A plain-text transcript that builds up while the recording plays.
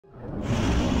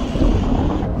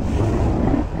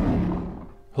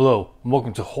Hello, and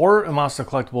welcome to Horror and Monster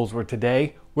Collectibles, where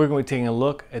today we're going to be taking a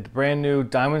look at the brand new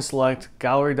Diamond Select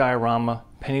Gallery Diorama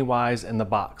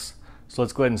Pennywise-In-The-Box. So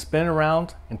let's go ahead and spin it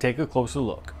around and take a closer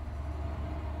look.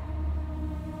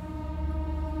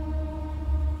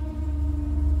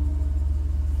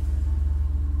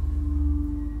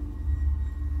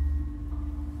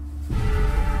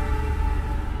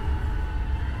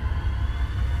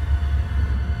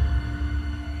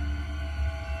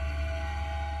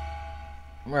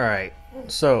 Alright,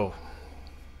 so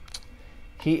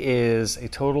he is a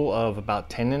total of about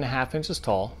 10.5 inches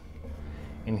tall,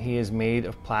 and he is made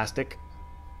of plastic.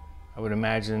 I would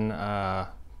imagine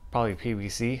probably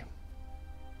PVC.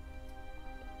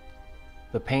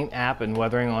 The paint app and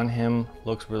weathering on him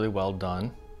looks really well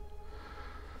done,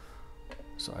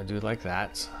 so I do like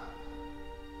that.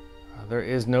 There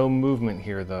is no movement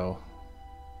here though,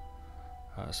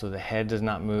 so the head does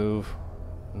not move,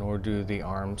 nor do the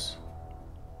arms.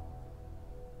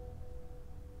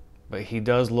 But he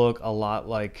does look a lot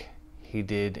like he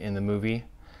did in the movie.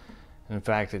 In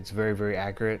fact, it's very, very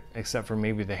accurate, except for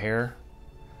maybe the hair,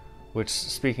 which,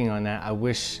 speaking on that, I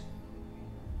wish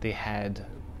they had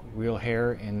real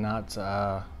hair and not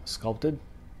sculpted.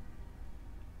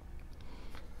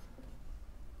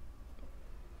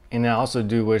 And I also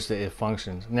do wish that it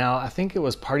functioned. Now, I think it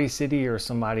was Party City or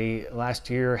somebody last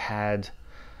year had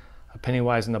a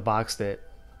Pennywise-In-The-Box that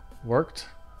worked.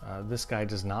 This guy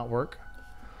does not work.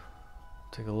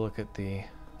 Take a look at the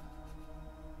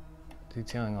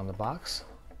detailing on the box.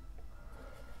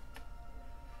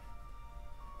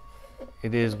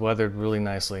 It is weathered really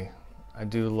nicely. I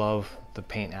do love the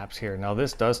paint apps here. Now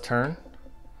this does turn,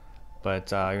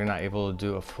 but you're not able to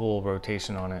do a full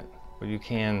rotation on it, but you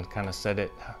can kind of set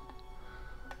it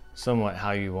somewhat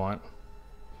how you want.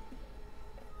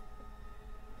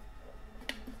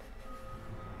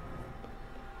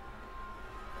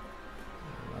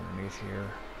 Underneath here,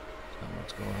 not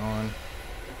what's going on,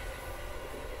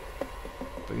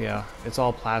 but yeah, it's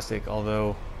all plastic,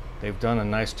 although they've done a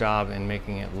nice job in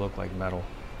making it look like metal.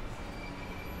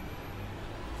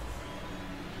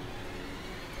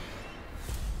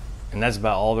 And that's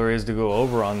about all there is to go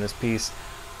over on this piece.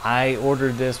 I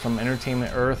ordered this from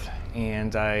Entertainment Earth,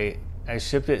 and I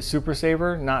shipped it Super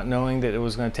Saver, not knowing that it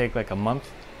was going to take like a month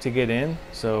to get in,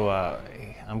 so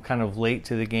I'm kind of late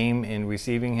to the game in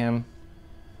receiving him.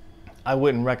 I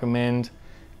wouldn't recommend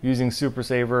using Super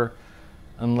Saver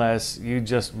unless you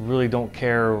just really don't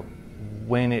care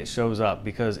when it shows up,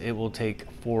 because it will take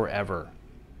forever.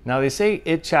 Now they say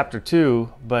It Chapter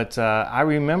 2, but I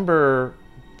remember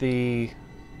the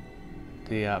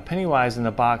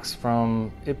Pennywise-In-The-Box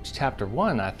from It Chapter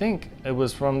 1. I think it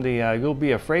was from the You'll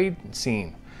Be Afraid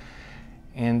scene,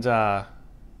 and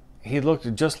he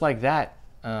looked just like that.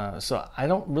 So I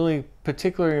don't really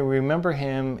particularly remember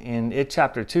him in It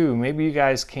Chapter 2. Maybe you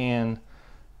guys can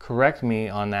correct me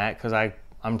on that, because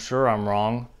I'm sure I'm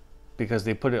wrong, because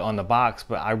they put it on the box,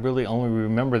 but I really only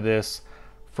remember this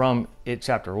from It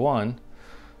Chapter 1.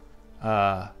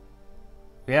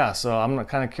 Yeah, so I'm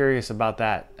kind of curious about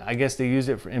that. I guess they use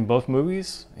it in both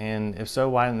movies, and if so,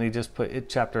 why didn't they just put It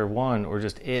Chapter 1 or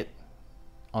just It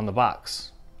on the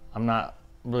box? I'm not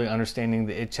really understanding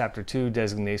the It Chapter 2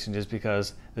 designation, just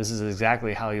because this is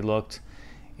exactly how he looked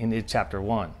in It Chapter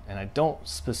 1. And I don't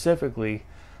specifically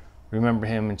remember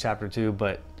him in Chapter 2,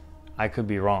 but I could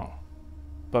be wrong.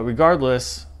 But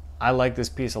regardless, I like this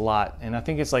piece a lot, and I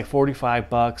think it's like 45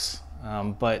 bucks,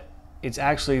 but it's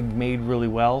actually made really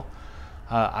well.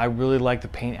 I really like the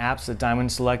paint apps that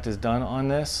Diamond Select has done on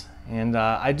this, and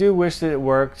I do wish that it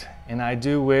worked, and I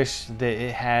do wish that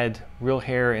it had real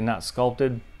hair and not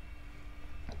sculpted.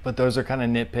 But those are kind of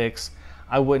nitpicks.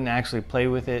 I wouldn't actually play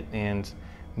with it and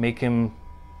make him,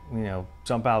 you know,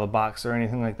 jump out of the box or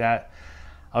anything like that.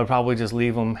 I would probably just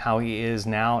leave him how he is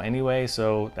now anyway,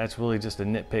 so that's really just a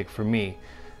nitpick for me.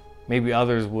 Maybe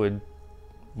others would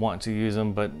want to use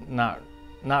him, but not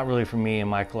really for me in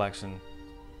my collection.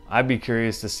 I'd be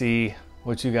curious to see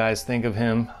what you guys think of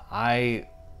him.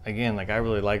 Again, I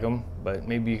really like him, but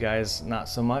maybe you guys not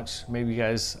so much. Maybe you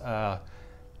guys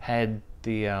had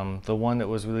the one that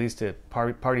was released at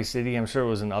Party City. I'm sure it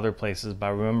was in other places, but I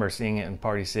remember seeing it in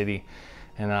Party City,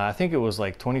 and I think it was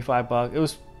like 25 bucks. It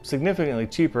was significantly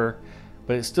cheaper,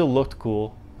 but it still looked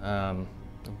cool.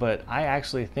 But I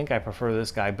actually think I prefer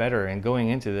this guy better, and going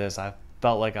into this I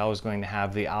felt like I was going to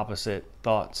have the opposite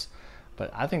thoughts.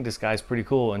 But I think this guy's pretty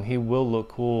cool, and he will look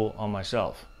cool on my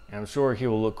shelf, and I'm sure he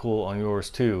will look cool on yours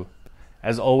too.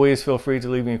 As always, feel free to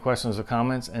leave me questions or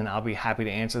comments, and I'll be happy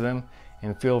to answer them.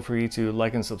 And feel free to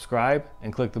like and subscribe,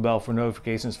 and click the bell for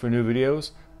notifications for new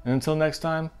videos. And until next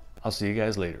time, I'll see you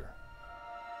guys later.